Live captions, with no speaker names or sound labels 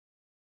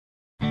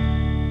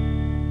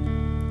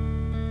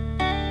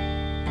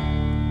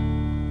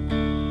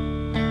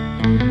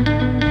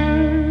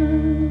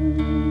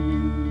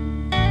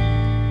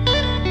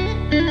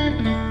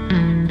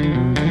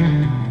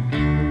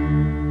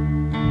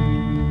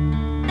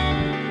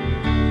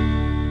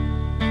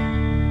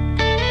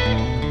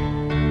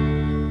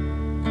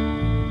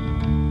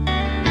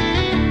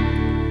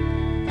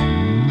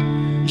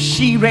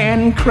She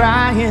ran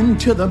crying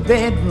to the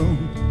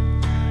bedroom,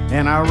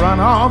 and I run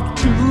off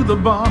to the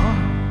bar.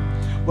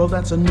 Well,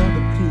 that's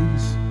another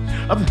piece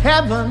of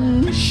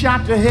heaven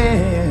shot to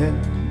hell.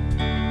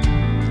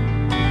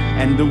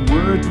 And the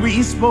words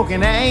we spoke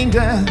in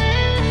anger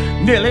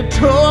nearly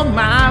tore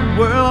my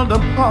world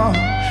apart.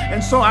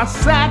 And so I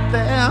sat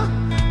there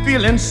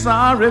feeling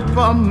sorry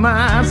for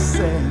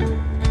myself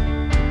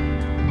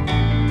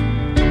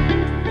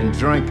and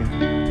drinking.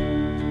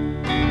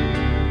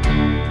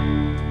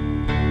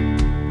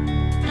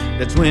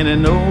 That's when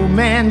an old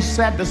man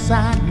sat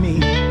beside me.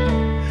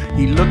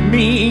 He looked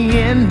me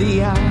in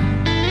the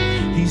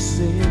eye. He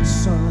said,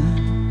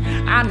 son,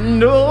 I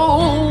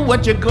know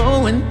what you're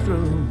going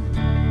through,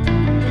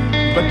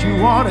 but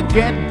you ought to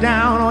get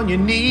down on your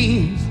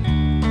knees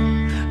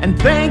and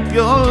thank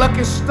your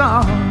lucky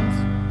stars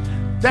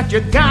that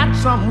you got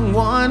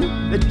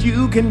someone that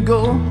you can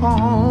go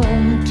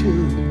home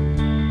to.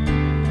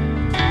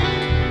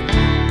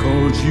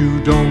 'Cause you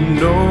don't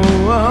know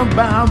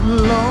about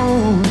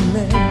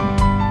lonely,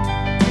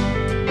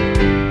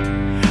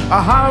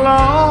 or how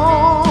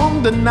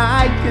long the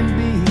night can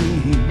be,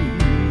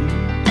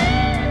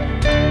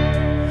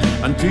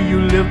 until you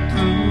live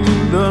through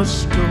the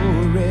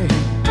story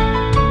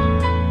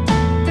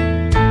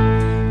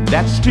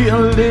that's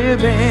still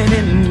living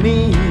in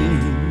me.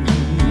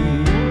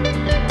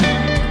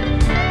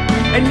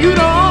 And you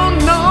don't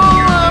know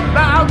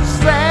about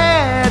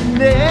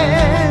sadness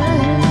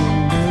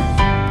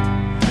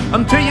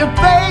until you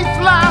face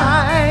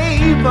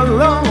life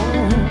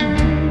alone.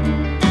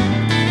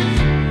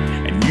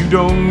 And you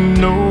don't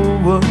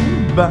know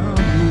about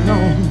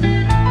love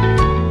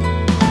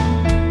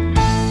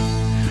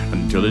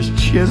until it's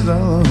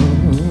chiseled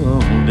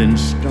in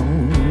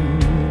stone.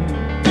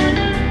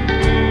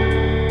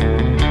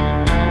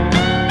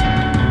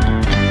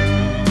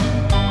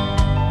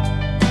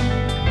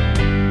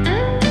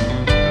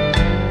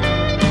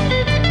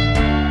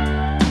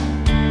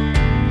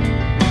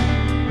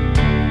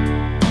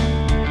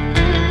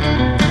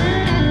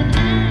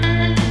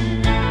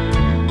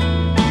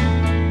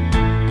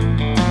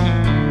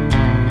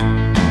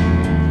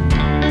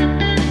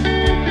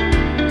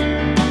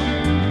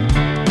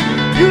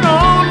 You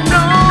don't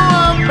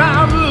know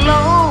about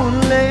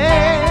lonely,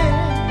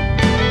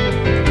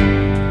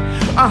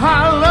 or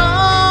how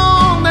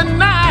long the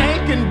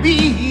night can be,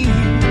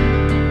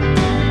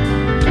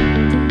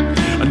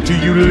 until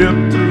you live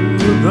through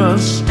the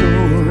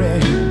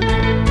story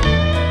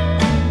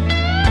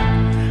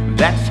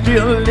that's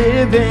still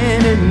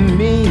living in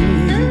me.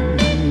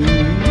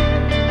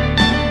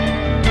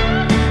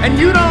 And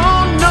you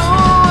don't know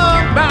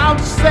about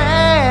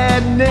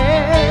sadness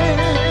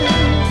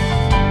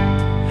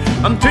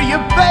until you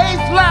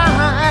face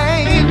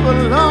life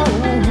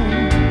alone.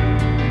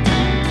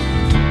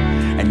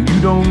 And you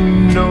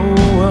don't know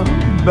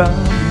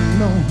about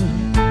love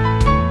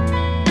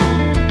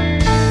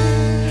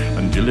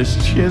until it's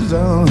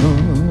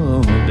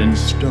chiseled in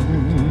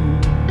stone.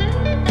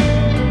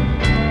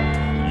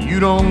 You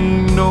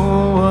don't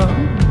know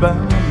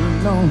about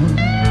love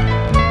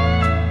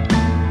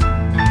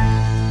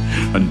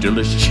until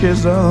it's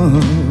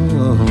chiseled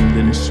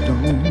in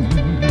stone.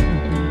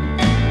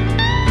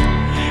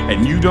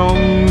 And you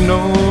don't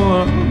know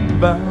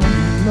about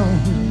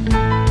love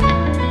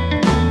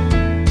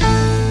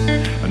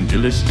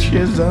until it's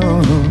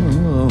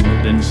chiseled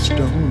in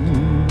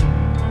stone.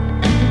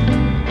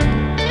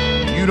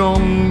 You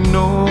don't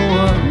know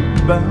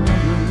about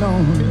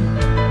love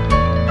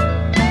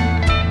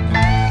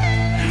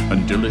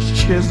until it's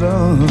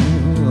chiseled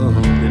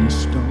in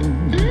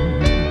stone.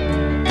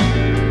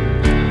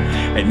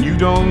 And you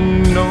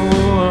don't know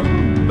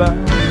about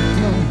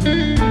love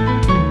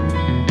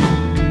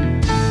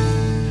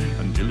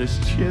until it's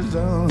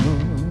chiseled